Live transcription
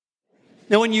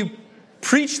Now, when you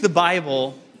preach the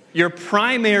Bible, your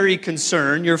primary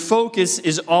concern, your focus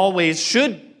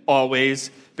should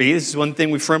always be, this is one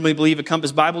thing we firmly believe at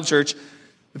Compass Bible Church,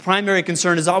 the primary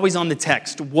concern is always on the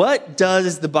text. What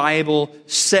does the Bible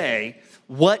say?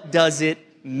 What does it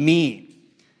mean?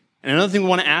 And another thing we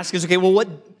want to ask is, okay, well,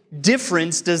 what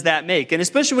difference does that make? And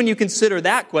especially when you consider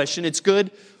that question, it's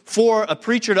good for a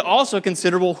preacher to also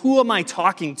consider, well, who am I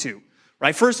talking to?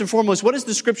 Right? First and foremost, what does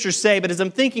the Scripture say? But as I'm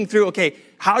thinking through, okay,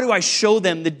 how do I show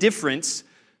them the difference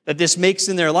that this makes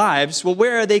in their lives? Well,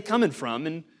 where are they coming from?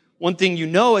 And one thing you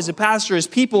know as a pastor is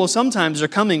people sometimes are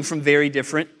coming from very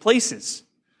different places.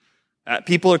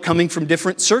 People are coming from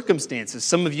different circumstances.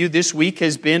 Some of you, this week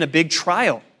has been a big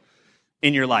trial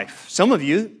in your life. Some of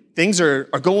you, things are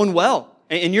going well,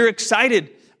 and you're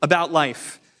excited about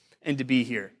life and to be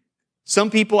here. Some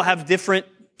people have different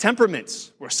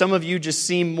temperaments, where some of you just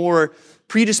seem more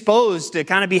predisposed to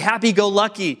kind of be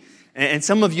happy-go-lucky, and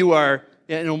some of you are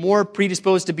more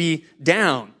predisposed to be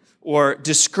down or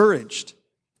discouraged.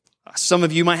 Some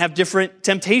of you might have different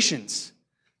temptations.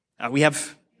 We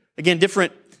have, again,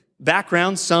 different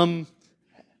backgrounds, some,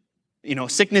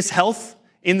 sickness, health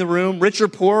in the room, rich or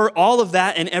poor, all of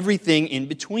that and everything in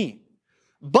between.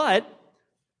 But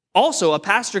also a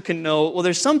pastor can know, well,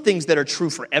 there's some things that are true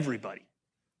for everybody,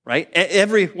 right?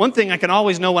 One thing I can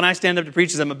always know when I stand up to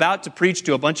preach is I'm about to preach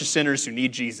to a bunch of sinners who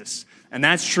need Jesus. And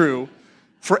that's true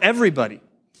for everybody.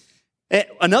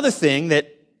 Another thing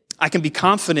that I can be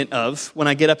confident of when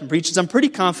I get up and preach is I'm pretty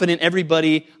confident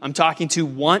everybody I'm talking to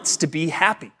wants to be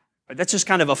happy. That's just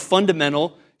kind of a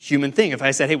fundamental human thing. If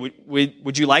I said, hey,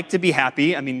 would you like to be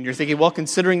happy? I mean, you're thinking, well,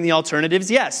 considering the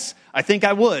alternatives, yes, I think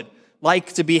I would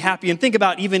like to be happy. And think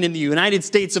about even in the United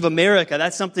States of America,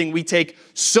 that's something we take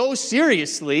so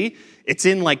seriously. It's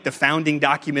in like the founding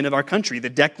document of our country, the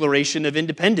Declaration of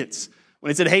Independence.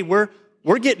 When it said, hey, we're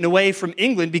getting away from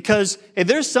England because hey,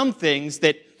 there's some things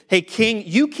that, hey, King,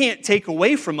 you can't take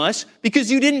away from us because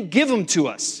you didn't give them to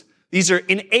us. These are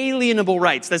inalienable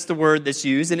rights. That's the word that's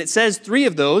used. And it says 3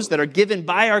 of those that are given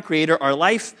by our Creator are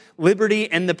life,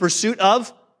 liberty, and the pursuit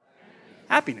of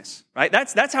happiness, right?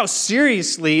 That's how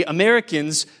seriously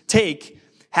Americans take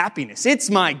happiness. It's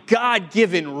my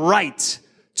God-given right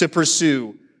to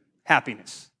pursue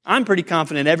happiness. I'm pretty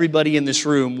confident everybody in this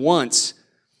room wants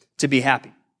to be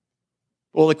happy.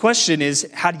 Well, the question is,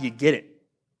 how do you get it?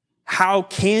 How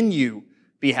can you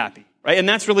be happy? Right? And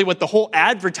that's really what the whole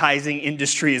advertising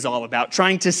industry is all about,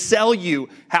 trying to sell you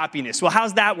happiness. Well,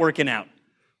 how's that working out?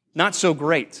 Not so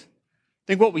great. I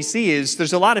think what we see is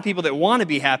there's a lot of people that want to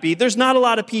be happy. There's not a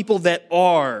lot of people that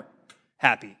are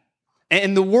happy.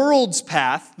 And the world's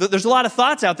path, there's a lot of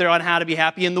thoughts out there on how to be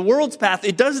happy. And the world's path,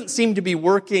 it doesn't seem to be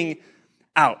working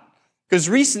out. Because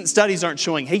recent studies aren't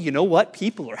showing, hey, you know what?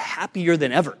 People are happier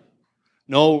than ever.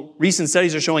 No, recent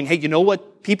studies are showing, hey, you know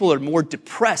what? People are more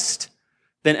depressed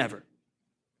than ever.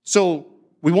 So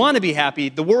we want to be happy.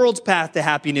 The world's path to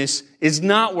happiness is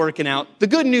not working out. The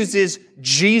good news is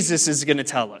Jesus is going to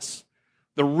tell us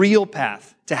the real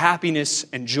path to happiness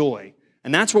and joy.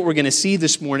 And that's what we're going to see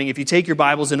this morning if you take your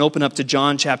Bibles and open up to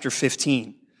John chapter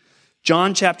 15.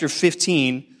 John chapter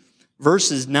 15,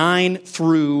 verses 9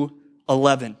 through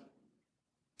 11.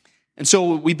 And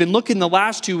so we've been looking the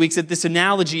last 2 weeks at this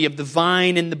analogy of the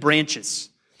vine and the branches.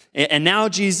 And now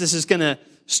Jesus is going to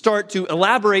start to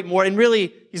elaborate more, and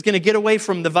really he's going to get away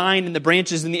from the vine and the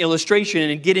branches and the illustration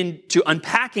and get into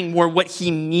unpacking more what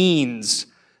he means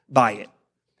by it.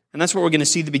 And that's what we're going to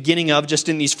see the beginning of just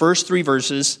in these first 3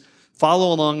 verses.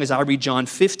 Follow along as I read John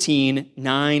 15,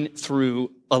 9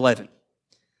 through 11. It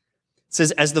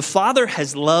says, as the Father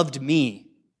has loved me,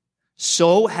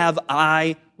 so have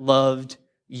I loved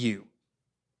you.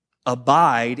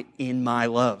 Abide in my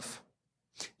love.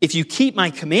 If you keep my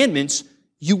commandments,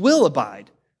 you will abide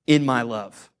in my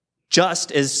love,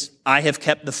 just as I have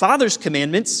kept the Father's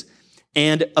commandments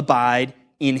and abide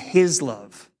in his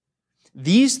love.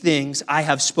 These things I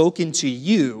have spoken to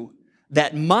you,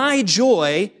 that my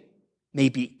joy may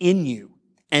be in you,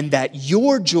 and that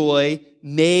your joy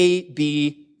may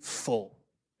be full.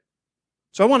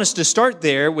 So I want us to start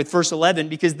there with verse 11,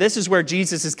 because this is where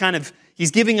Jesus is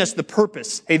he's giving us the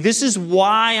purpose. Hey, this is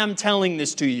why I'm telling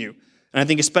this to you. And I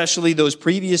think especially those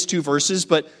previous 2 verses,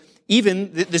 but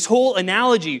even this whole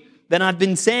analogy that I've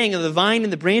been saying of the vine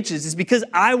and the branches is because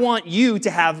I want you to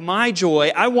have my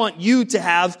joy. I want you to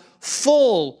have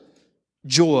full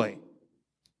joy.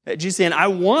 Jesus saying, I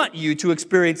want you to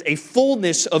experience a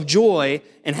fullness of joy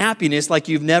and happiness like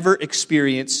you've never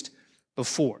experienced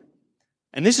before.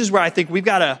 And this is where I think we've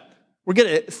got to We're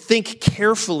going to think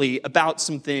carefully about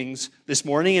some things this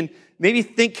morning, and maybe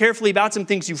think carefully about some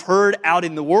things you've heard out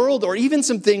in the world, or even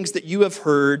some things that you have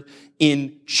heard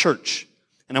in church.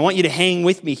 And I want you to hang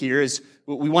with me here as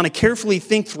we want to carefully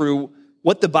think through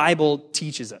what the Bible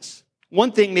teaches us.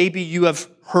 One thing maybe you have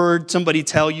heard somebody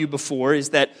tell you before is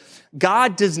that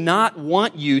God does not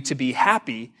want you to be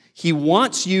happy. He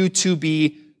wants you to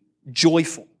be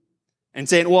joyful. And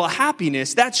saying, well,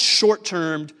 happiness, that's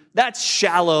short-termed, that's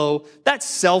shallow, that's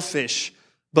selfish.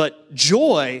 But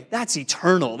joy, that's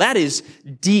eternal. That is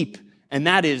deep, and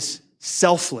that is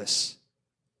selfless.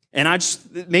 And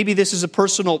maybe this is a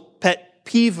personal pet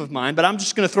peeve of mine, but I'm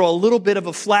just going to throw a little bit of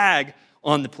a flag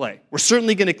on the play. We're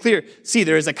certainly going to see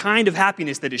there is a kind of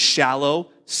happiness that is shallow,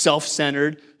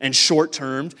 self-centered, and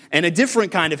short-termed, and a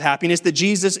different kind of happiness that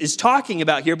Jesus is talking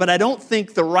about here. But I don't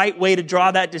think the right way to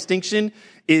draw that distinction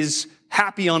is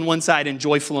happy on one side and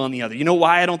joyful on the other. You know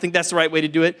why I don't think that's the right way to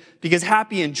do it? Because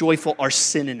happy and joyful are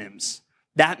synonyms.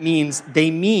 That means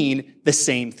they mean the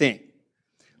same thing.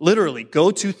 Literally,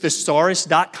 go to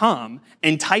thesaurus.com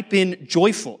and type in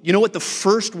joyful. You know what the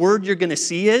first word you're going to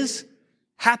see is?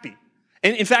 Happy.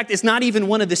 And in fact, it's not even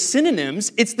one of the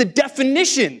synonyms. It's the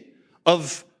definition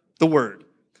of the word.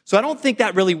 So I don't think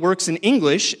that really works in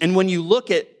English. And when you look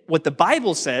at what the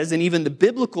Bible says, and even the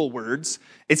biblical words,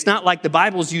 it's not like the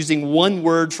Bible's using one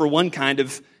word for one kind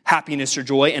of happiness or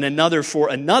joy and another for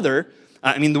another.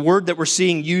 The word that we're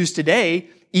seeing used today,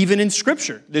 even in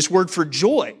Scripture, this word for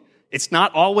joy, it's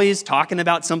not always talking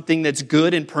about something that's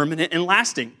good and permanent and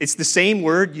lasting. It's the same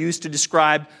word used to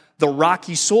describe the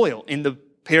rocky soil in the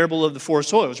parable of the four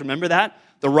soils. Remember that?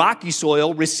 The rocky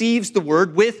soil receives the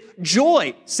word with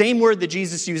joy. Same word that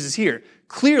Jesus uses here.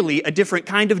 Clearly a different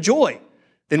kind of joy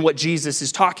than what Jesus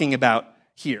is talking about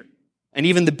here. And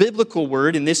even the biblical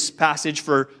word in this passage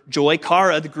for joy,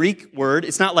 kara, the Greek word,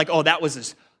 it's not like, oh, that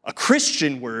was a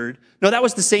Christian word. No, that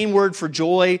was the same word for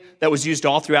joy that was used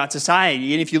all throughout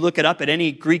society. And if you look it up at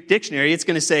any Greek dictionary, it's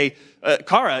going to say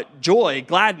kara, joy,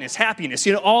 gladness, happiness,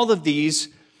 all of these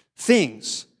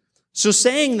things. So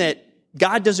saying that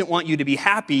God doesn't want you to be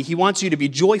happy, he wants you to be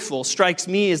joyful, strikes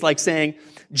me as like saying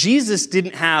Jesus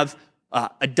didn't have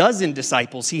a dozen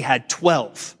disciples, he had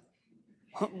 12.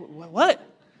 What?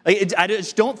 I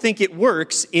just don't think it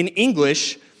works in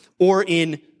English or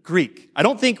in Greek. I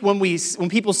don't think when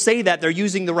people say that, they're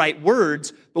using the right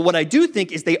words, but what I do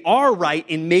think is they are right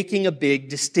in making a big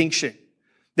distinction.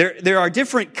 There are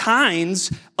different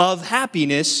kinds of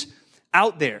happiness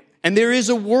out there. And there is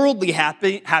a worldly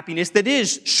happiness that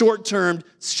is short-term,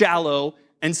 shallow,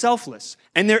 and selfless.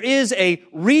 And there is a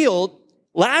real,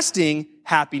 lasting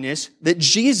happiness that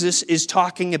Jesus is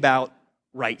talking about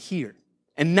right here.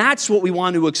 And that's what we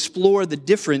want to explore the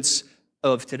difference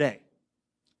of today.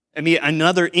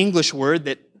 Another English word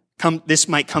that this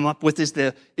might come up with is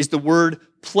the word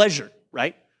pleasure,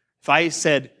 right? If I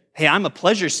said, hey, I'm a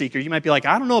pleasure seeker, you might be like,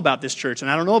 I don't know about this church, and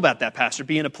I don't know about that pastor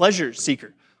being a pleasure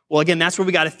seeker. Well, again, that's where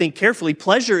we got to think carefully.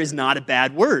 Pleasure is not a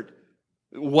bad word.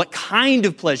 What kind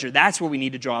of pleasure? That's where we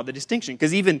need to draw the distinction.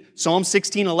 Because even Psalm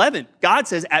 16:11, God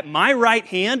says, at my right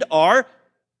hand are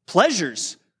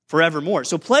pleasures forevermore.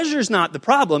 So pleasure is not the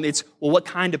problem. It's, well, what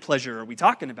kind of pleasure are we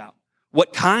talking about?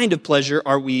 What kind of pleasure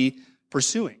are we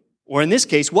pursuing? Or in this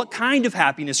case, what kind of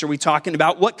happiness are we talking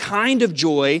about? What kind of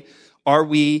joy are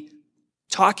we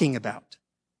talking about?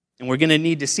 And we're going to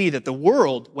need to see that the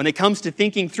world, when it comes to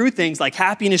thinking through things like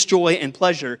happiness, joy, and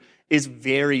pleasure, is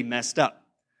very messed up.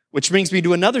 Which brings me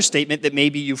to another statement that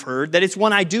maybe you've heard, that it's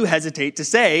one I do hesitate to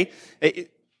say,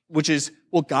 which is,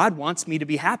 well, God wants me to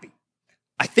be happy.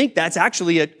 I think that's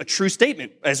actually a true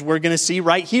statement, as we're going to see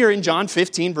right here in John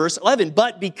 15, verse 11.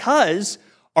 But because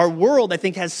our world, I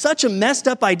think, has such a messed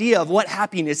up idea of what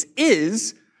happiness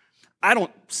is, I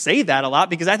don't say that a lot,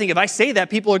 because I think if I say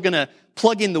that, people are going to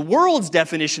plug in the world's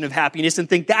definition of happiness and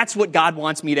think that's what God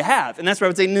wants me to have. And that's where I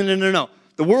would say, no.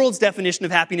 The world's definition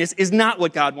of happiness is not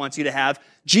what God wants you to have.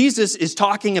 Jesus is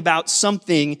talking about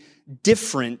something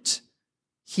different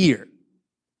here.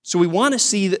 So we want to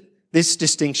see this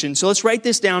distinction. So let's write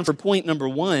this down for point number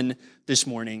 1 this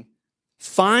morning.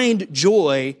 Find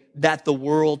joy that the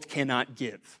world cannot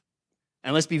give.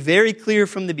 And let's be very clear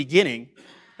from the beginning.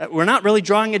 We're not really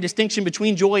drawing a distinction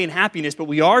between joy and happiness, but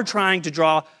we are trying to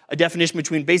draw a definition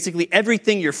between basically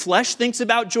everything your flesh thinks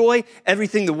about joy,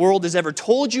 everything the world has ever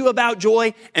told you about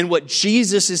joy, and what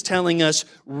Jesus is telling us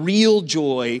real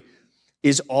joy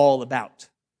is all about.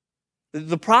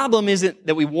 The problem isn't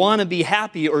that we want to be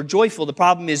happy or joyful. The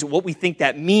problem is what we think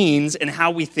that means and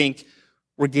how we think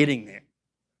we're getting there.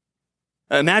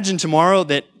 Imagine tomorrow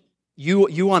that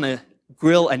you want to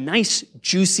grill a nice,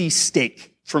 juicy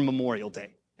steak for Memorial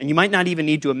Day. And you might not even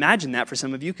need to imagine that for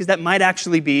some of you, because that might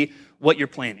actually be what you're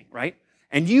planning, right?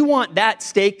 And you want that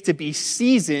steak to be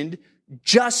seasoned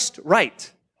just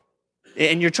right.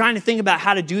 And you're trying to think about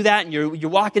how to do that, and you're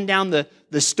walking down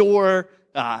the store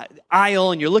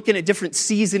aisle, and you're looking at different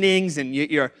seasonings, and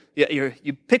you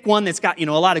pick one that's got, a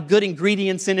lot of good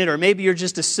ingredients in it, or maybe you're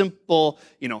just a simple,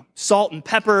 salt and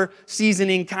pepper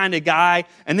seasoning kind of guy,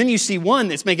 and then you see one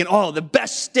that's making, the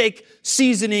best steak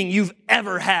seasoning you've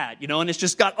ever had, and it's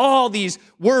just got all these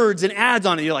words and ads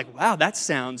on it. You're like, wow, that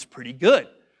sounds pretty good.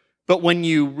 But when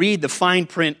you read the fine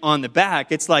print on the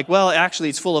back, it's like, well, actually,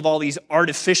 it's full of all these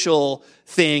artificial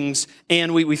things,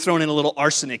 and we've thrown in a little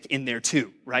arsenic in there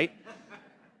too, right?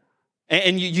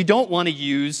 And you don't want to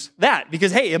use that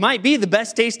because, hey, it might be the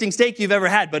best tasting steak you've ever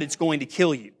had, but it's going to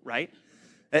kill you, right?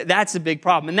 That's a big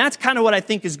problem. And that's kind of what I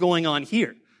think is going on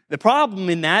here. The problem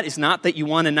in that is not that you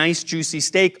want a nice, juicy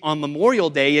steak on Memorial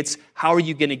Day. It's how are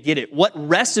you going to get it? What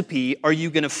recipe are you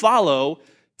going to follow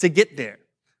to get there?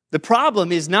 The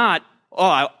problem is not,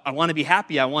 I want to be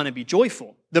happy, I want to be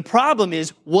joyful. The problem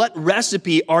is, what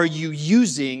recipe are you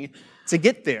using to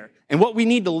get there? And what we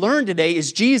need to learn today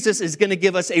is Jesus is going to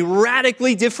give us a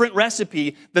radically different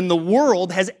recipe than the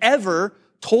world has ever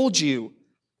told you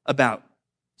about.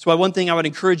 So one thing I would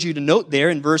encourage you to note there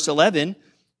in verse 11,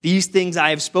 these things I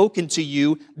have spoken to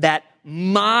you that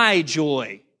my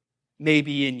joy may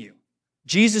be in you.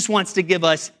 Jesus wants to give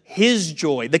us his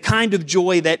joy, the kind of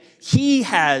joy that he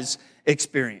has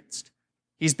experienced.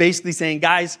 He's basically saying,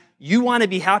 guys, you want to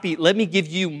be happy, let me give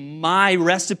you my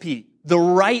recipe, the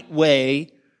right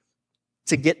way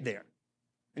to get there.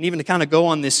 And even to kind of go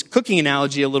on this cooking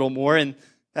analogy a little more, and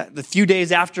the few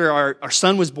days after our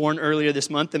son was born earlier this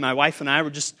month, and my wife and I were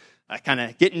just kind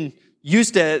of getting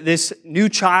used to this new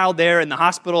child there in the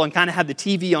hospital and kind of had the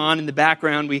TV on in the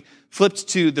background, we flipped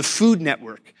to the Food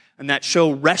Network, and that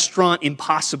show Restaurant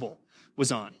Impossible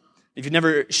was on. If you've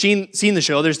never seen the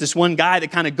show, there's this one guy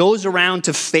that kind of goes around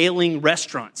to failing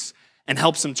restaurants and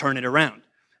helps them turn it around.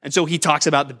 And so he talks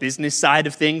about the business side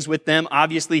of things with them.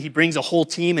 Obviously, he brings a whole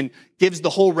team and gives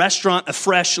the whole restaurant a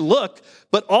fresh look.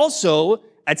 But also,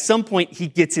 at some point, he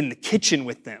gets in the kitchen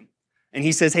with them. And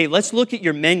he says, hey, let's look at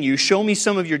your menu, show me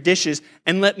some of your dishes,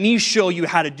 and let me show you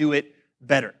how to do it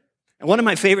better. And one of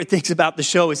my favorite things about the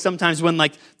show is sometimes when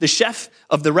the chef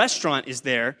of the restaurant is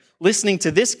there listening to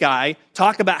this guy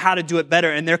talk about how to do it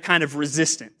better, and they're kind of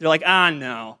resistant. They're like,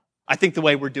 no, I think the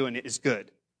way we're doing it is good.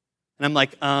 And I'm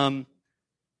like,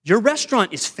 your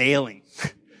restaurant is failing.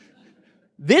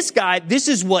 This guy, this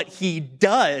is what he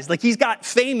does. He's got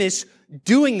famous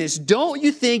doing this. Don't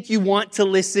you think you want to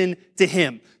listen to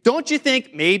him? Don't you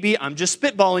think maybe, I'm just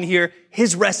spitballing here,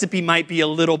 his recipe might be a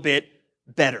little bit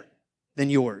better than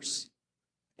yours?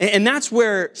 And that's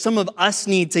where some of us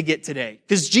need to get today.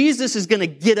 Because Jesus is going to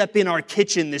get up in our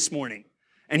kitchen this morning.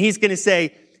 And he's going to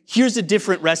say, here's a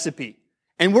different recipe.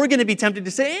 And we're going to be tempted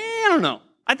to say, I don't know.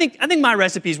 I think my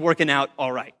recipe is working out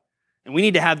all right. And we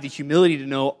need to have the humility to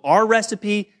know our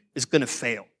recipe is going to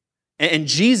fail. And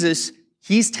Jesus,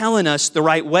 he's telling us the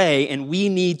right way, and we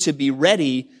need to be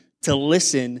ready to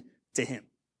listen to him.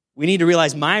 We need to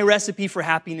realize my recipe for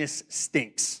happiness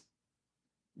stinks.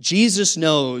 Jesus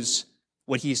knows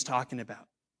what he's talking about.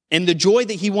 And the joy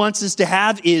that he wants us to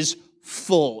have is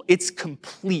full. It's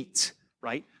complete,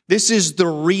 right? This is the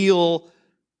real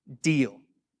deal.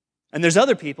 And there's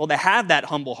other people that have that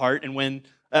humble heart, and when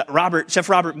Chef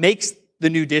Robert makes the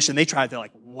new dish and they try it, they're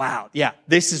like, wow, yeah,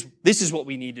 this is what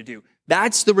we need to do.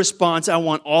 That's the response I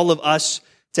want all of us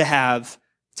to have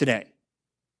today.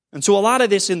 And so a lot of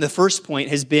this in the first point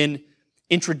has been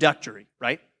introductory,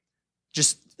 right?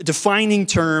 Just defining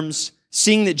terms,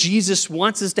 seeing that Jesus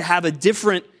wants us to have a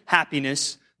different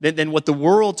happiness than what the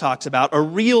world talks about, a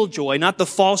real joy, not the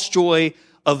false joy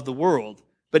of the world.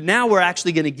 But now we're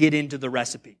actually going to get into the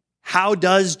recipe. How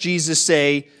does Jesus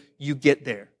say you get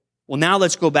there? Well, now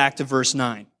let's go back to verse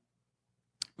 9.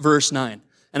 Verse 9.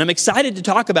 And I'm excited to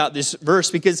talk about this verse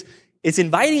because it's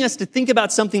inviting us to think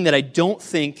about something that I don't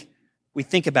think we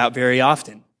think about very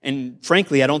often. And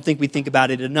frankly, I don't think we think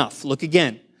about it enough. Look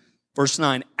again. Verse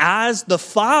 9. As the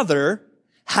Father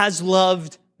has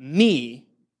loved me,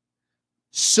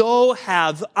 so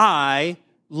have I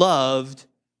loved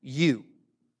you.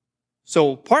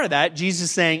 So part of that, Jesus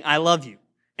is saying, I love you.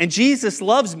 And Jesus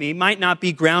loves me might not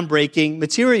be groundbreaking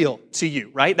material to you,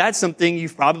 right? That's something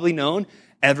you've probably known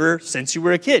ever since you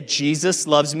were a kid. Jesus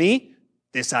loves me.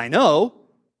 This I know,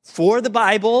 for the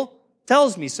Bible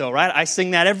tells me so, right? I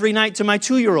sing that every night to my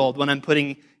 2-year-old when I'm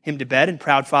putting him to bed in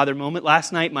Proud Father moment.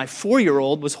 Last night, my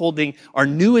 4-year-old was holding our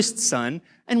newest son,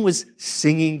 and was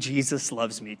singing Jesus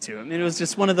Loves Me to him. And it was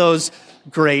just one of those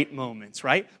great moments,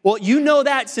 right? Well, you know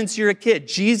that since you're a kid.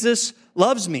 Jesus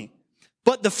loves me.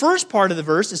 But the first part of the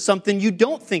verse is something you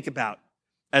don't think about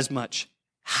as much.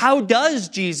 How does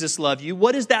Jesus love you?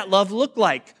 What does that love look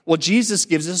like? Well, Jesus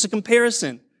gives us a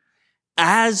comparison.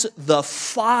 As the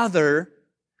Father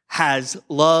has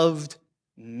loved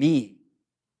me,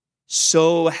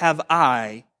 so have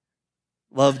I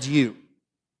loved you.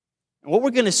 And what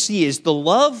we're going to see is the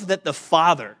love that the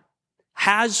Father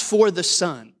has for the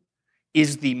Son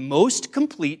is the most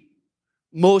complete,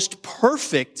 most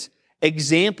perfect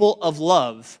example of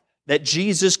love that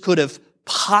Jesus could have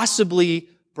possibly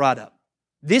brought up.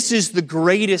 This is the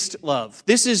greatest love.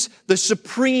 This is the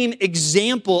supreme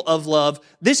example of love.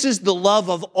 This is the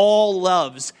love of all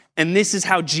loves. And this is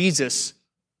how Jesus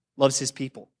loves his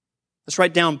people. Let's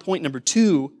write down point number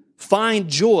 2. Find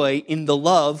joy in the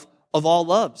love of all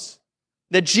loves.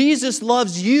 That Jesus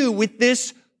loves you with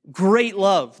this great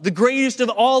love, the greatest of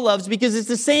all loves, because it's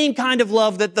the same kind of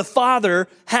love that the Father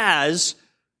has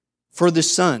for the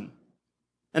Son.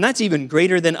 And that's even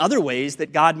greater than other ways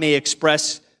that God may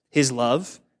express his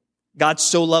love. God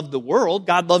so loved the world.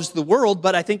 God loves the world,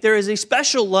 but I think there is a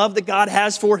special love that God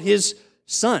has for his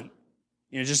Son.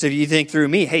 Just if you think through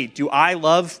me, hey, do I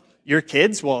love your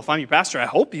kids? Well, if I'm your pastor, I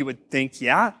hope you would think,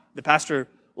 yeah, the pastor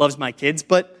loves my kids,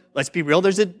 but let's be real,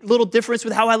 there's a little difference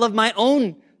with how I love my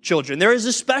own children. There is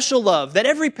a special love that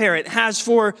every parent has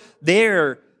for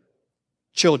their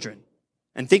children.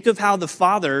 And think of how the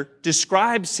Father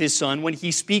describes his Son when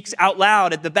he speaks out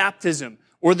loud at the baptism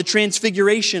or the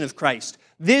transfiguration of Christ.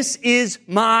 This is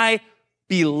my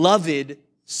beloved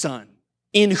Son,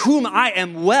 in whom I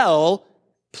am well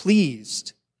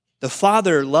pleased. The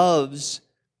Father loves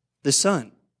the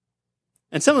Son.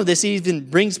 And some of this even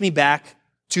brings me back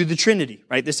to the Trinity,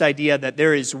 right? This idea that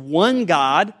there is one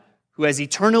God who has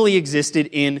eternally existed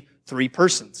in 3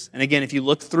 persons. And again, if you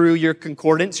look through your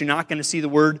concordance, you're not going to see the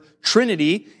word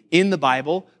Trinity in the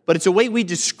Bible, but it's a way we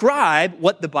describe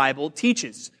what the Bible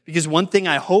teaches. Because one thing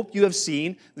I hope you have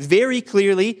seen very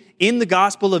clearly in the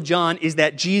Gospel of John is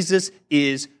that Jesus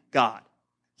is God.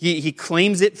 He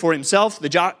claims it for himself.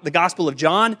 The Gospel of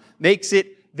John makes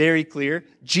it very clear.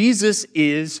 Jesus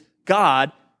is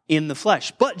God in the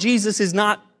flesh. But Jesus is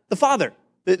not the Father.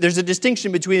 There's a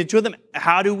distinction between the two of them.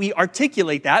 How do we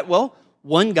articulate that? Well,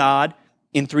 one God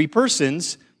in 3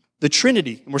 persons, the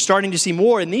Trinity. And we're starting to see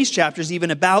more in these chapters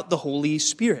even about the Holy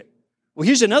Spirit. Well,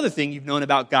 here's another thing you've known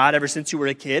about God ever since you were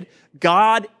a kid.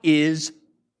 God is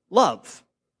love.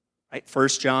 Right? 1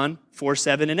 John 4,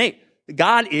 7, and 8.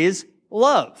 God is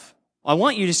love. I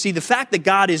want you to see the fact that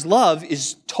God is love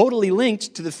is totally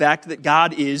linked to the fact that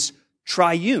God is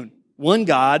triune. One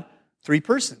God, 3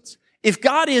 persons. If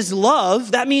God is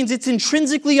love, that means it's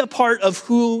intrinsically a part of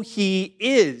who he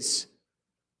is.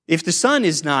 If the Son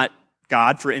is not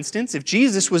God, for instance, if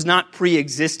Jesus was not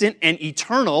pre-existent and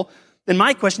eternal, then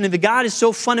my question, if God is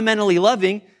so fundamentally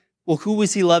loving, well, who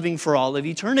was he loving for all of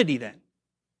eternity then?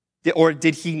 Or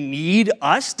did he need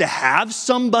us to have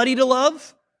somebody to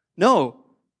love? No.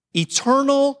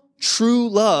 Eternal, true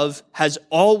love has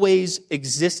always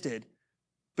existed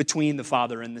between the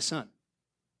Father and the Son.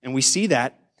 And we see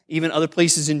that even other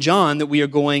places in John that we are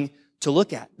going to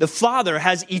look at. The Father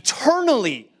has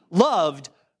eternally loved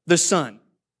the Son.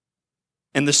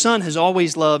 And the Son has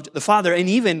always loved the Father. And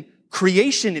even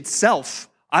creation itself,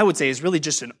 I would say, is really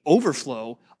just an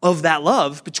overflow of that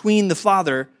love between the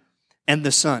Father and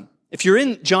the Son. If you're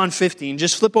in John 15,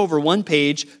 just flip over one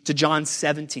page to John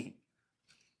 17.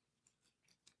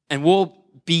 And we'll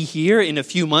be here in a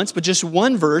few months, but just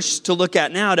one verse to look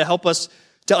at now to help us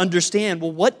to understand,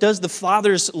 well, what does the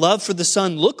Father's love for the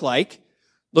Son look like?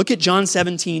 Look at John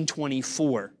 17,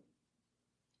 24.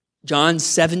 John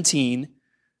 17,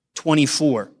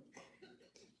 24.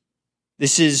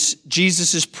 This is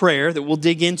Jesus' prayer that we'll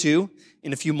dig into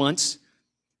in a few months.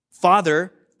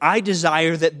 Father, I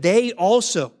desire that they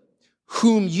also,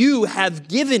 whom you have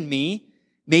given me,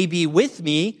 may be with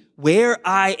me where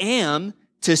I am,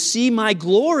 to see my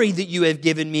glory that you have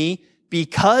given me,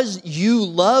 because you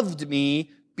loved me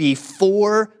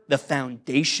before the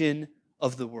foundation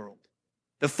of the world.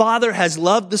 The Father has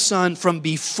loved the Son from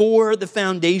before the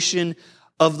foundation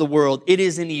of the world. It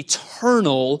is an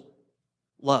eternal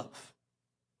love.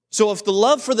 So if the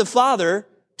love for the Father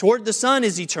toward the Son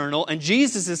is eternal, and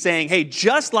Jesus is saying, hey,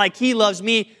 just like he loves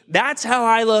me, that's how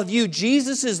I love you.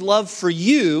 Jesus' love for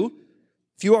you,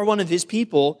 if you are one of his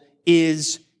people,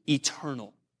 is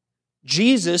eternal.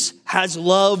 Jesus has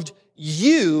loved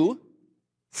you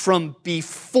from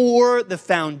before the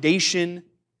foundation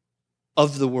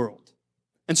of the world.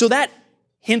 And so that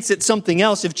hints at something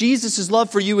else. If Jesus' love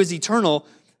for you is eternal,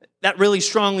 that really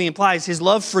strongly implies his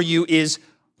love for you is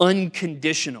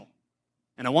unconditional.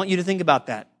 And I want you to think about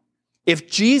that. If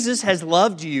Jesus has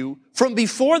loved you from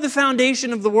before the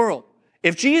foundation of the world,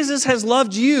 if Jesus has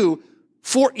loved you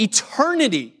for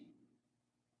eternity,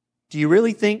 do you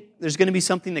really think there's going to be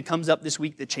something that comes up this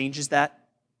week that changes that?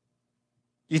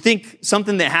 Do you think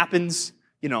something that happens,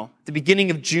 at the beginning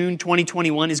of June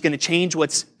 2021 is going to change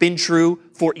what's been true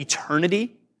for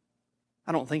eternity?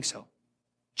 I don't think so.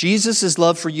 Jesus'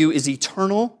 love for you is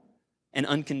eternal and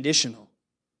unconditional.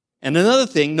 And another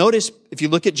thing, notice if you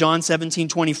look at John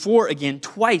 17:24 again,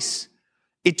 twice,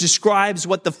 it describes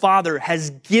what the Father has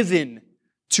given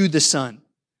to the Son.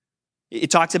 It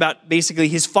talks about basically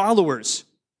his followers.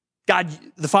 God,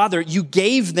 the Father, you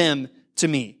gave them to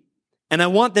me. And I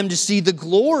want them to see the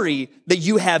glory that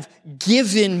you have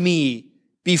given me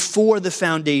before the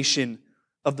foundation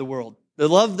of the world. The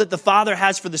love that the Father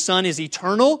has for the Son is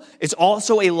eternal. It's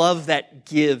also a love that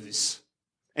gives.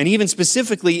 And even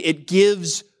specifically, it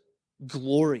gives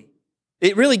glory.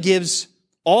 It really gives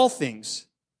all things.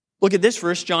 Look at this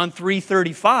verse, John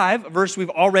 3:35, a verse we've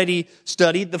already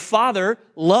studied. The Father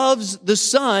loves the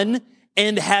Son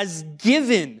and has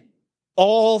given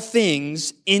all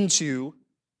things into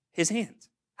his hands.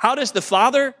 How does the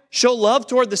Father show love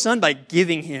toward the Son? By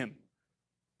giving him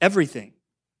everything.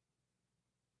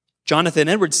 Jonathan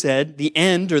Edwards said, the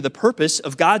end or the purpose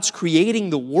of God's creating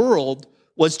the world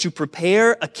was to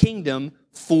prepare a kingdom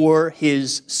for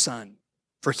his Son,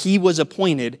 for he was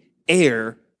appointed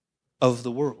heir of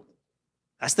the world.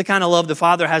 That's the kind of love the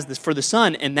Father has for the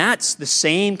Son, and that's the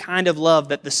same kind of love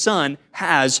that the Son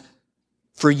has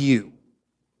for you.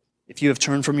 If you have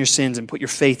turned from your sins and put your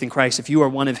faith in Christ, if you are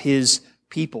one of his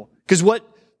people. Because what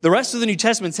the rest of the New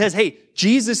Testament says, hey,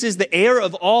 Jesus is the heir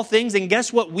of all things, and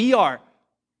guess what we are?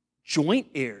 Joint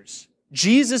heirs.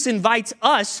 Jesus invites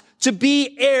us to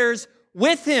be heirs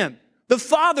with him. The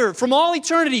Father, from all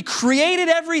eternity, created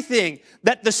everything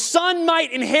that the Son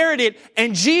might inherit it,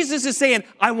 and Jesus is saying,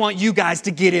 I want you guys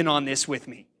to get in on this with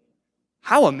me.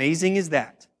 How amazing is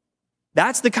that?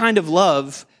 That's the kind of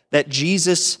love that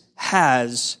Jesus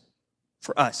has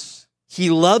for us. He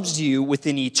loves you with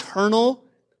an eternal,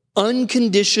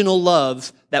 unconditional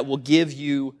love that will give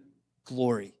you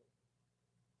glory.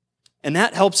 And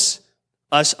that helps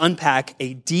us unpack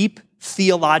a deep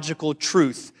theological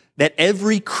truth that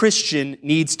every Christian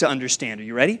needs to understand. Are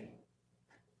you ready?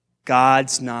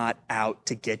 God's not out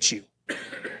to get you.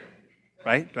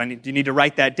 Right? Do you need to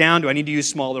write that down? Do I need to use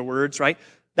smaller words, right?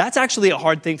 That's actually a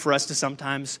hard thing for us to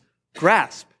sometimes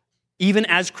grasp, even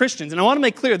as Christians. And I want to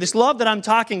make clear, this love that I'm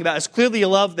talking about is clearly a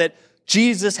love that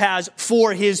Jesus has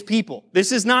for his people.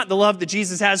 This is not the love that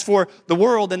Jesus has for the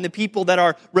world and the people that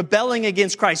are rebelling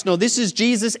against Christ. No, this is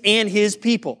Jesus and his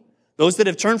people, those that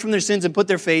have turned from their sins and put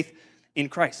their faith in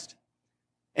Christ.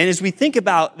 And as we think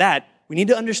about that, we need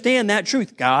to understand that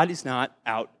truth. God is not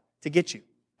out to get you.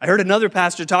 I heard another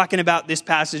pastor talking about this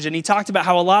passage, and he talked about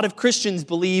how a lot of Christians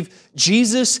believe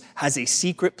Jesus has a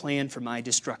secret plan for my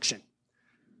destruction.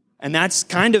 And that's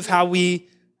kind of how we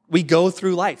go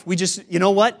through life. We just, you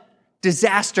know what?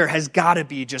 Disaster has got to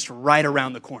be just right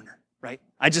around the corner, right?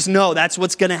 I just know that's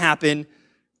what's going to happen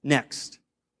next.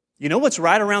 You know what's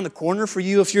right around the corner for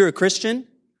you if you're a Christian?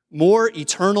 More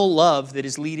eternal love that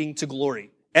is leading to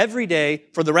glory. Every day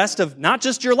for the rest of not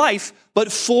just your life,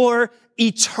 but for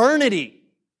eternity.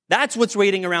 That's what's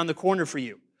waiting around the corner for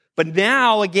you. But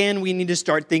now, again, we need to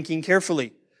start thinking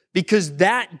carefully, because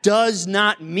that does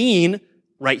not mean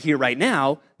right here, right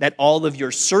now, that all of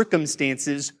your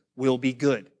circumstances will be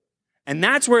good. And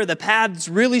that's where the paths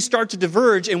really start to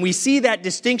diverge, and we see that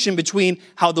distinction between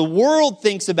how the world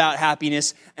thinks about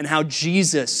happiness and how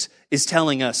Jesus is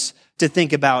telling us to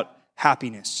think about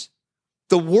happiness.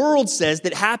 The world says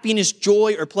that happiness,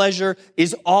 joy, or pleasure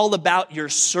is all about your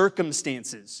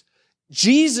circumstances.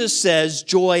 Jesus says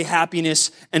joy,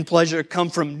 happiness, and pleasure come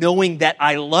from knowing that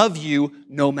I love you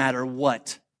no matter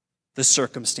what the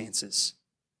circumstances.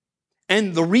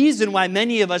 And the reason why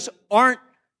many of us aren't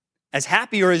as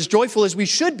happy or as joyful as we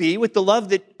should be with the love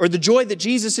that, or the joy that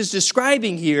Jesus is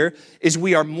describing here, is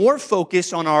we are more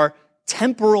focused on our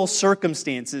temporal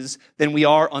circumstances than we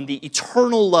are on the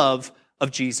eternal love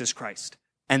of Jesus Christ.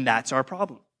 And that's our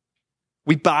problem.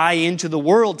 We buy into the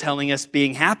world telling us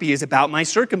being happy is about my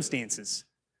circumstances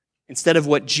instead of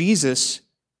what Jesus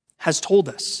has told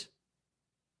us.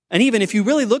 And even if you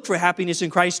really look for happiness in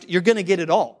Christ, you're going to get it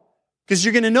all, because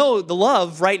you're going to know the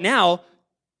love right now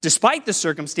despite the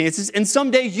circumstances, and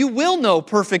someday you will know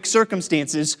perfect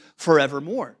circumstances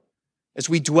forevermore as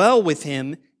we dwell with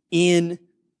him in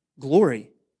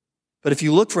glory. But if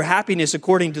you look for happiness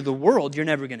according to the world, you're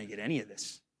never going to get any of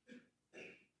this.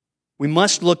 We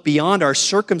must look beyond our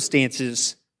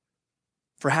circumstances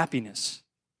for happiness.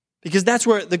 Because that's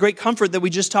where the great comfort that we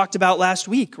just talked about last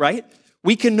week, right?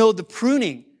 We can know the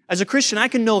pruning. As a Christian, I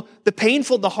can know the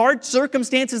painful, the hard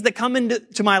circumstances that come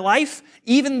into my life.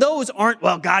 Even those aren't,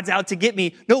 well, God's out to get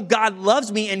me. No, God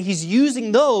loves me, and He's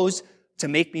using those to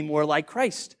make me more like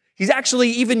Christ. He's actually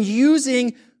even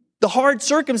using the hard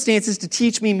circumstances to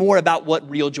teach me more about what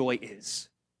real joy is.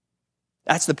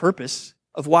 That's the purpose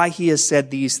of why He has said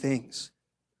these things.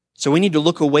 So we need to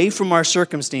look away from our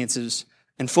circumstances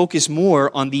and focus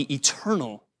more on the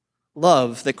eternal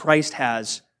love that Christ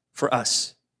has for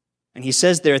us. And He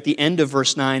says there at the end of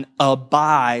verse 9,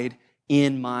 abide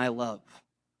in my love.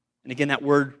 And again, that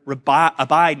word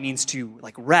abide means to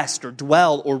like rest or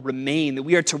dwell or remain, that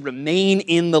we are to remain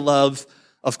in the love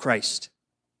of Christ.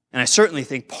 And I certainly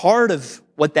think part of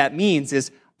what that means is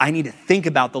I need to think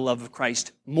about the love of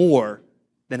Christ more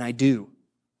than I do.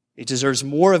 It deserves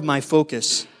more of my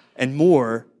focus and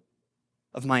more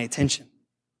of my attention.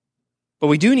 But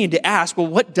we do need to ask, well,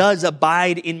 what does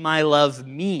abide in my love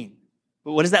mean?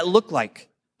 What does that look like?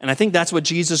 And I think that's what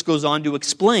Jesus goes on to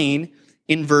explain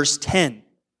in verse 10.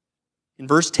 In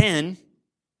verse 10,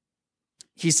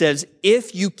 He says,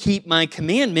 if you keep my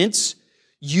commandments,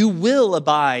 you will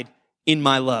abide in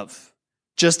my love,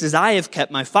 just as I have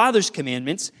kept my Father's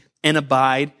commandments and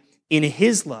abide in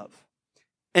His love.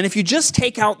 And if you just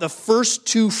take out the first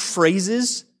two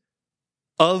phrases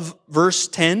of verse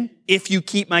 10, if you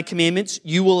keep my commandments,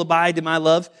 you will abide in my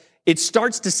love, it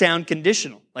starts to sound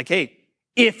conditional. Like, hey,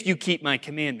 if you keep my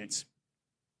commandments,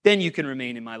 then you can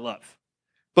remain in my love.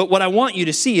 But what I want you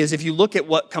to see is if you look at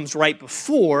what comes right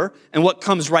before and what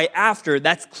comes right after,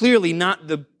 that's clearly not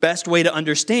the best way to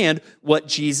understand what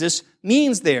Jesus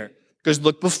means there. Because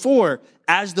look before,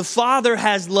 as the Father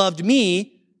has loved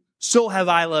me, so have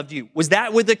I loved you. Was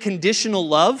that with a conditional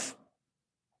love?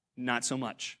 Not so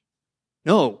much.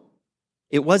 No,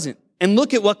 it wasn't. And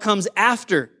look at what comes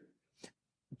after.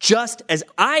 Just as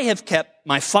I have kept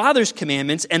my Father's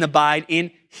commandments and abide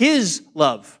in His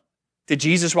love. Did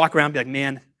Jesus walk around and be like,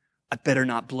 man, I better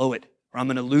not blow it, or I'm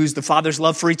going to lose the Father's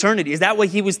love for eternity? Is that what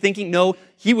He was thinking? No,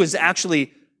 He was actually,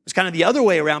 it was kind of the other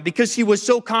way around. Because He was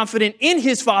so confident in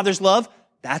His Father's love,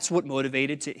 that's what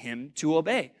motivated Him to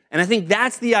obey. And I think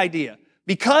that's the idea.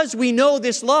 Because we know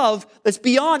this love that's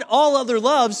beyond all other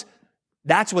loves,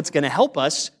 that's what's going to help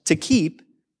us to keep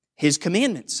His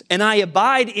commandments. And I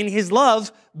abide in His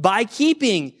love by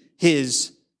keeping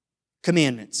His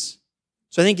commandments.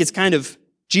 So I think it's kind of,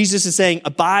 Jesus is saying,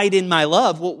 abide in my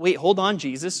love. Well, wait, hold on,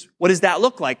 Jesus. What does that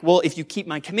look like? Well, if you keep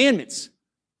my commandments,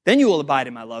 then you will abide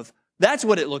in my love. That's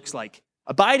what it looks like.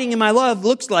 Abiding in my love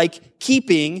looks like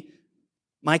keeping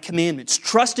my commandments,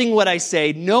 trusting what I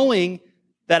say, knowing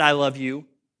that I love you,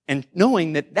 and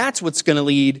knowing that that's what's going to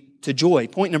lead to joy.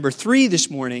 Point number 3 this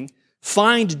morning,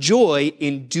 find joy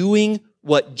in doing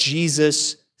what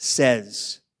Jesus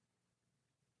says.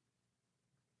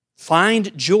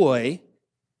 Find joy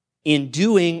in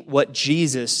doing what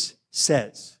Jesus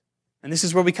says. And this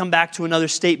is where we come back to another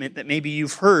statement that maybe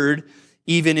you've heard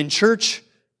even in church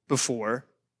before.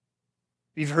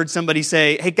 You've heard somebody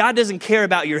say, hey, God doesn't care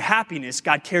about your happiness,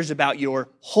 God cares about your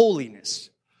holiness.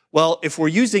 Well, if we're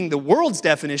using the world's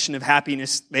definition of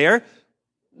happiness there,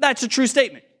 that's a true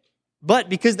statement. But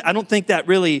because I don't think that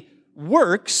really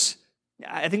works,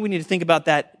 I think we need to think about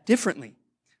that differently.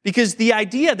 Because the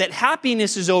idea that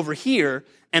happiness is over here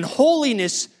and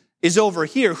holiness is over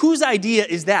here, whose idea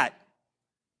is that?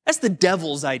 That's the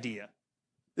devil's idea.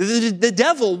 The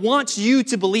devil wants you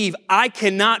to believe I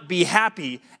cannot be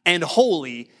happy and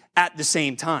holy at the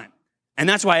same time. And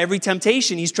that's why every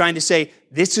temptation he's trying to say,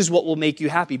 this is what will make you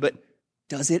happy. But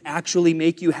does it actually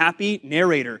make you happy?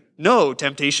 Narrator, no,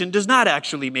 temptation does not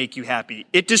actually make you happy.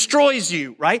 It destroys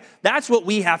you, right? That's what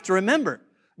we have to remember.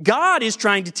 God is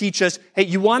trying to teach us, hey,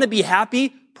 you want to be happy?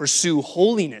 Pursue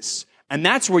holiness. And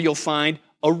that's where you'll find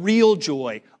a real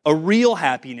joy, a real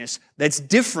happiness that's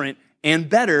different and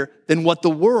better than what the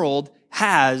world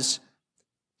has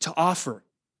to offer.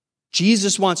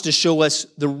 Jesus wants to show us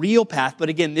the real path, but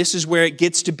again, this is where it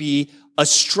gets to be a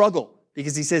struggle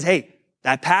because he says, hey,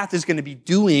 that path is going to be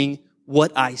doing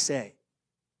what I say.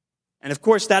 And of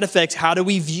course, that affects how do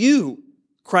we view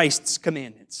Christ's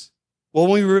commandments. Well,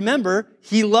 when we remember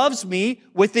he loves me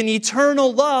with an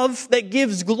eternal love that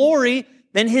gives glory,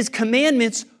 then his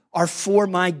commandments are for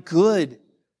my good.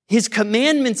 His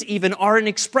commandments even are an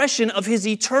expression of his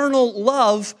eternal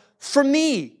love for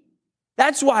me.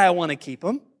 That's why I want to keep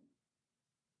them.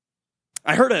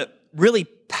 I heard a really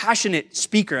passionate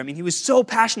speaker. I mean, he was so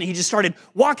passionate, he just started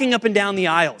walking up and down the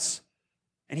aisles.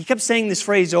 And he kept saying this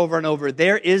phrase over and over.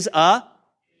 There is a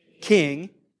king,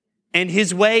 and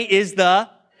his way is the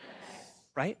best.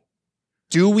 Right?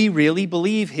 Do we really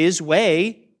believe his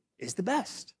way is the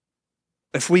best?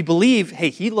 If we believe, hey,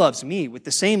 he loves me with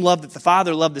the same love that the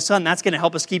Father loved the Son, that's going to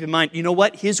help us keep in mind, you know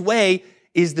what? His way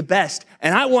is the best.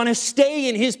 And I want to stay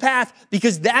in his path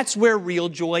because that's where real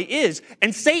joy is.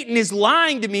 And Satan is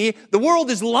lying to me. The world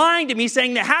is lying to me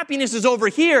saying that happiness is over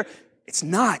here. It's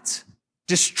not.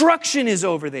 Destruction is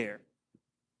over there.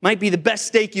 Might be the best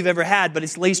steak you've ever had, but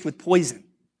it's laced with poison.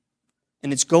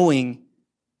 And it's going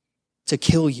to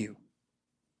kill you.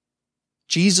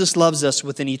 Jesus loves us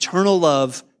with an eternal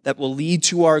love that will lead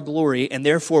to our glory, and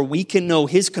therefore we can know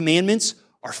his commandments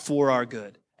are for our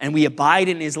good. And we abide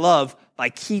in his love by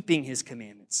keeping his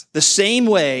commandments. The same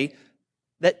way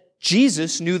that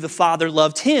Jesus knew the Father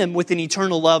loved him with an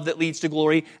eternal love that leads to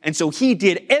glory, and so he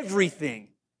did everything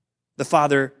the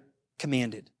Father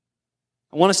commanded.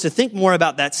 I want us to think more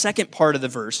about that second part of the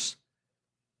verse,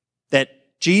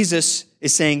 that Jesus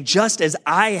is saying, just as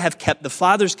I have kept the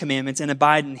Father's commandments and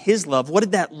abide in his love. What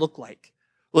did that look like?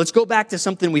 Well, let's go back to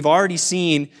something we've already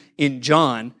seen in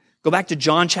John. Go back to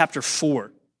John chapter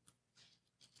 4.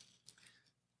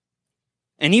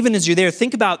 And even as you're there,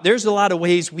 think about, there's a lot of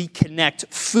ways we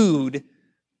connect food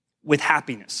with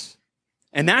happiness.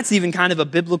 And that's even kind of a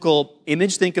biblical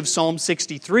image. Think of Psalm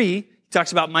 63. It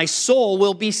talks about, my soul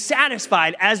will be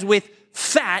satisfied as with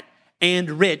fat and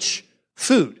rich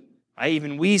food. Right?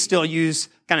 Even we still use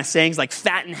kind of sayings like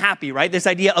fat and happy, right? This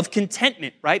idea of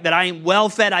contentment, right? That I am well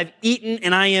fed, I've eaten,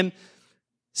 and I am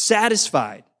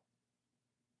satisfied.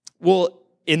 Well,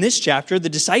 in this chapter, the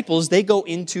disciples, they go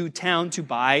into town to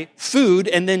buy food,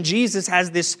 and then Jesus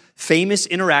has this famous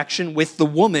interaction with the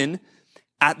woman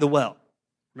at the well.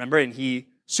 Remember? And he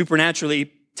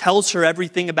supernaturally tells her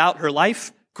everything about her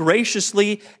life,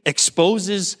 graciously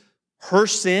exposes her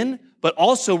sin, but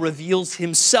also reveals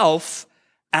himself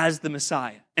as the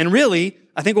Messiah. And really,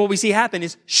 I think what we see happen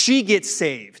is she gets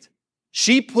saved.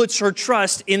 She puts her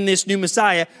trust in this new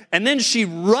Messiah, and then she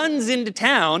runs into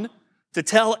town to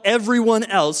tell everyone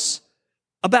else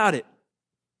about it.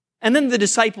 And then the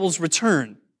disciples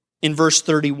return in verse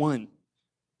 31.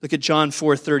 Look at John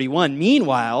 4:31.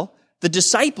 Meanwhile, the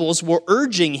disciples were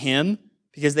urging him,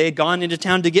 because they had gone into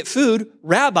town to get food,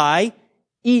 Rabbi,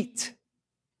 eat.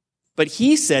 But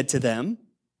he said to them,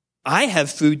 I have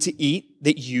food to eat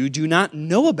that you do not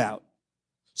know about.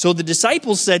 So the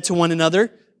disciples said to one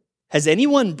another, has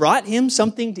anyone brought him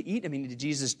something to eat? I mean, did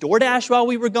Jesus DoorDash while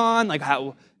we were gone? Like,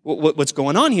 what's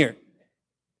going on here?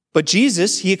 But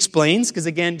Jesus, he explains, because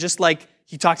again, just like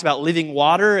he talks about living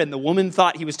water and the woman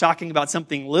thought he was talking about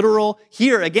something literal,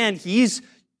 here again, he's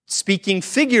speaking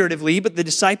figuratively, but the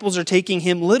disciples are taking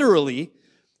him literally.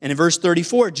 And in verse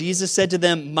 34, Jesus said to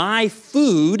them, my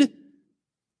food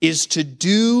is to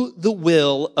do the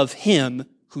will of him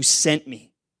who sent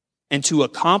me and to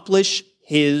accomplish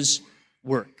his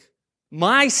work.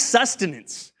 My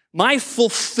sustenance, my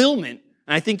fulfillment,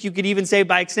 and I think you could even say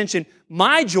by extension,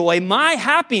 my joy, my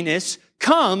happiness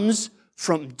comes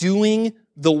from doing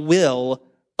the will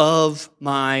of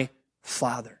my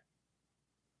Father.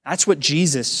 That's what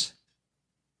Jesus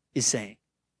is saying.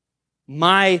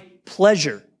 My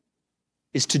pleasure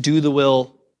is to do the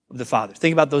will of the Father.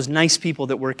 Think about those nice people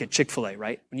that work at Chick-fil-A,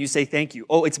 right? When you say thank you,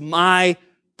 oh, it's my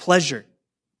pleasure.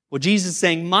 Well, Jesus is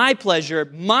saying, my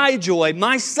pleasure, my joy,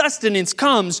 my sustenance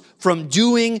comes from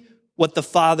doing what the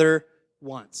Father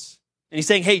wants. And he's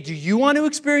saying, hey, do you want to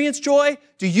experience joy?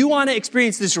 Do you want to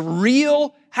experience this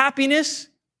real happiness?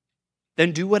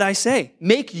 Then do what I say.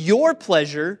 Make your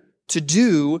pleasure to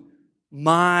do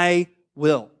my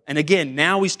will. And again,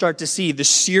 now we start to see the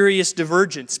serious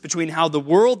divergence between how the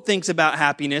world thinks about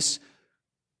happiness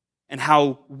and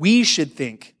how we should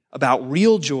think about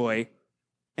real joy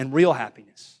and real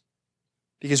happiness.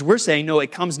 Because we're saying, no,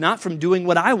 it comes not from doing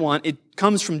what I want, it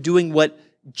comes from doing what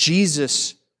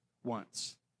Jesus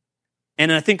wants.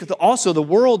 And I think also the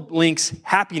world links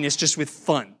happiness just with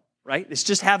fun, right? It's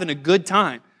just having a good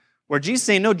time. Where Jesus is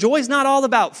saying, no, joy is not all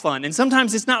about fun. And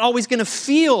sometimes it's not always going to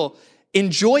feel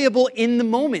enjoyable in the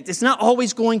moment. It's not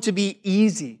always going to be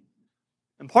easy.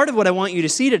 And part of what I want you to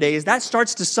see today is that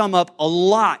starts to sum up a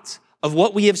lot of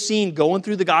what we have seen going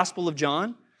through the Gospel of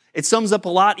John. It sums up a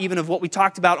lot even of what we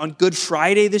talked about on Good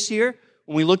Friday this year,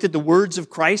 when we looked at the words of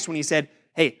Christ, when he said,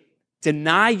 hey,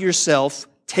 deny yourself,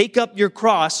 take up your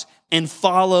cross, and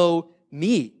follow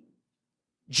me.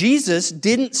 Jesus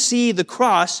didn't see the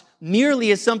cross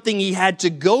merely as something he had to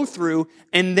go through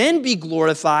and then be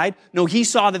glorified. No, he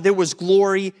saw that there was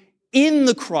glory in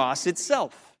the cross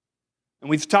itself. And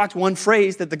we've talked one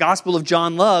phrase that the Gospel of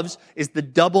John loves is the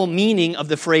double meaning of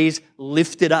the phrase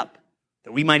lifted up.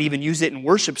 That we might even use it in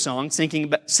worship songs,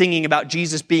 singing about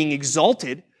Jesus being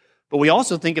exalted, but we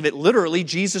also think of it literally,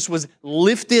 Jesus was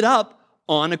lifted up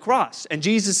on a cross. And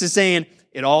Jesus is saying,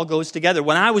 it all goes together.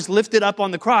 When I was lifted up on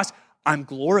the cross, I'm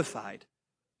glorified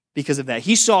because of that.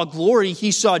 He saw glory,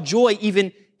 he saw joy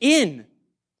even in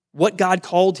what God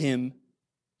called him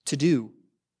to do.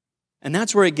 And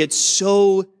that's where it gets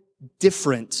so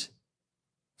different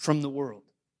from the world.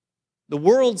 The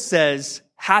world says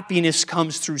happiness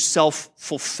comes through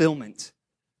self-fulfillment.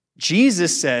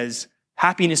 Jesus says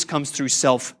happiness comes through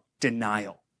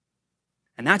self-denial.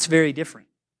 And that's very different.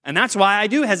 And that's why I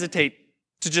do hesitate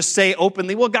to just say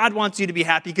openly, well, God wants you to be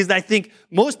happy, because I think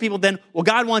most people then, well,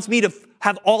 God wants me to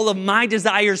have all of my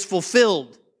desires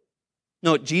fulfilled.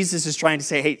 No, Jesus is trying to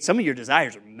say, hey, some of your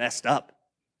desires are messed up,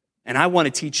 and I want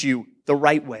to teach you the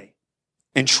right way.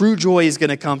 And true joy is going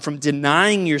to come from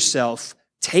denying yourself,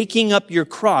 taking up your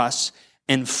cross,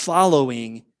 and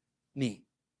following me.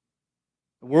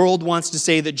 The world wants to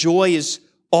say that joy is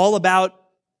all about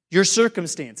your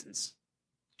circumstances.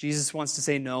 Jesus wants to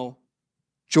say, no,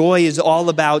 joy is all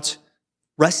about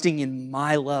resting in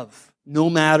my love, no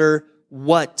matter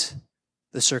what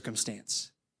the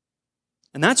circumstance.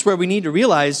 And that's where we need to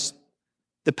realize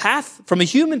the path, from a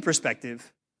human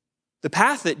perspective, the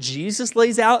path that Jesus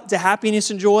lays out to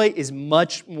happiness and joy is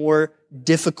much more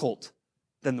difficult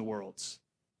than the world's.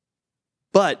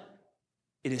 But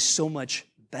it is so much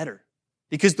better,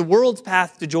 because the world's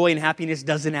path to joy and happiness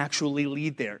doesn't actually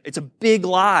lead there. It's a big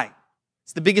lie.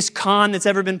 It's the biggest con that's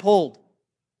ever been pulled.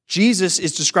 Jesus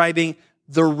is describing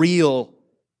the real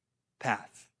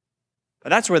path. But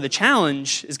that's where the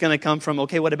challenge is going to come from.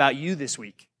 Okay, what about you this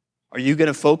week? Are you going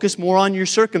to focus more on your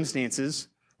circumstances,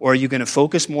 or are you going to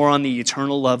focus more on the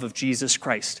eternal love of Jesus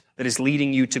Christ that is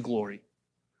leading you to glory?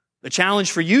 The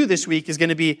challenge for you this week is going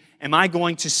to be, am I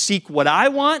going to seek what I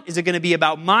want? Is it going to be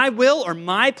about my will or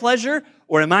my pleasure?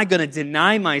 Or am I going to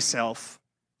deny myself,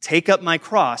 take up my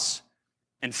cross,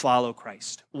 and follow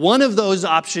Christ? One of those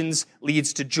options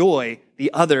leads to joy.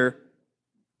 The other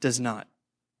does not.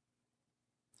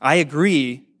 I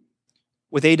agree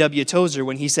with A.W. Tozer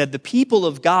when he said, the people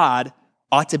of God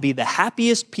ought to be the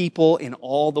happiest people in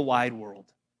all the wide world.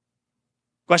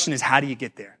 The question is, how do you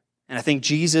get there? And I think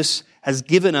Jesus has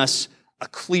given us a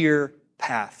clear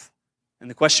path. And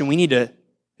the question we need to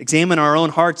examine our own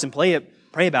hearts and pray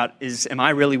about is, am I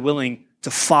really willing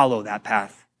to follow that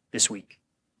path this week?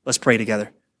 Let's pray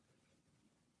together.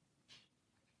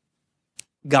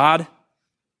 God,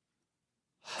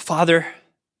 Father,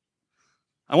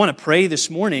 I want to pray this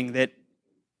morning that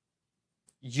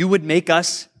you would make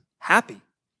us happy.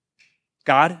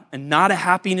 God, and not a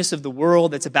happiness of the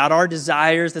world that's about our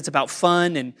desires, that's about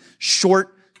fun and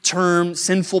short-term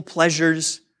sinful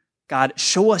pleasures. God,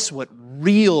 show us what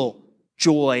real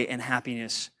joy and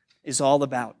happiness is all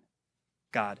about.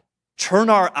 God, turn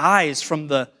our eyes from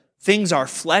the things our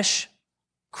flesh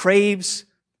craves,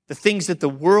 the things that the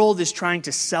world is trying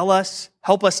to sell us.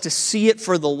 Help us to see it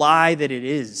for the lie that it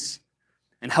is.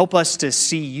 And help us to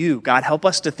see you. God, help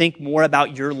us to think more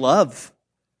about your love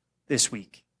this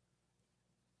week.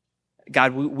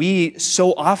 God, we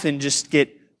so often just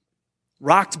get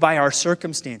rocked by our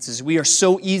circumstances. We are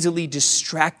so easily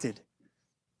distracted.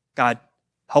 God,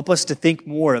 help us to think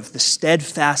more of the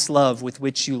steadfast love with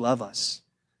which you love us.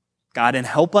 God, and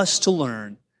help us to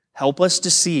learn, help us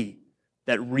to see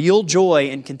that real joy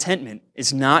and contentment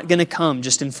is not going to come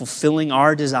just in fulfilling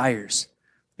our desires.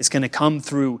 It's going to come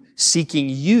through seeking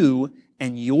you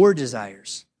and your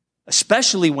desires,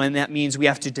 especially when that means we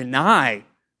have to deny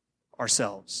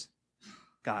ourselves.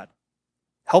 God,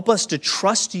 help us to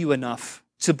trust you enough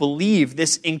to believe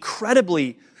this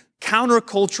incredibly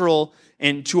countercultural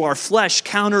and to our flesh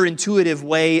counterintuitive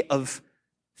way of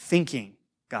thinking,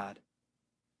 God.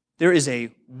 There is a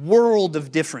world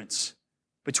of difference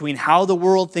between how the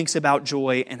world thinks about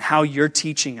joy and how you're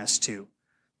teaching us to.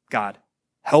 God,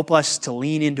 help us to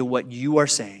lean into what you are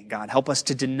saying. God, help us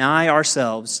to deny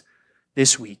ourselves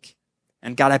this week.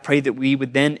 And God, I pray that we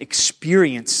would then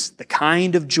experience the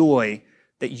kind of joy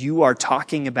that you are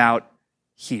talking about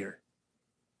here.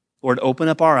 Lord, open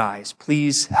up our eyes.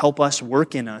 Please help us,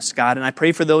 work in us, God. And I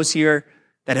pray for those here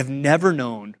that have never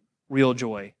known real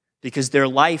joy because their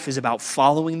life is about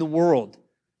following the world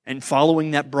and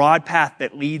following that broad path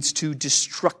that leads to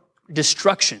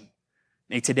destruction.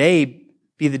 May today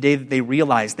be the day that they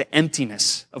realize the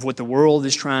emptiness of what the world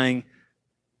is trying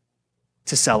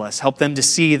to sell us. Help them to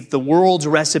see that the world's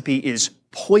recipe is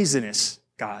poisonous,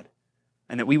 God,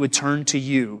 and that we would turn to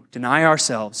you, deny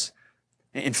ourselves,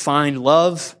 and find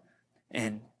love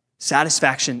and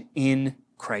satisfaction in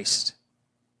Christ.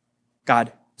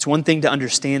 God, it's one thing to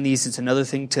understand these. It's another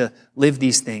thing to live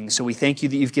these things. So we thank you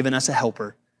that you've given us a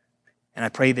helper. And I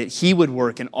pray that he would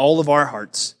work in all of our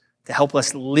hearts to help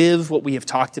us live what we have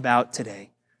talked about today.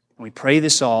 And we pray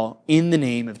this all in the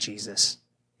name of Jesus.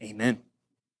 Amen.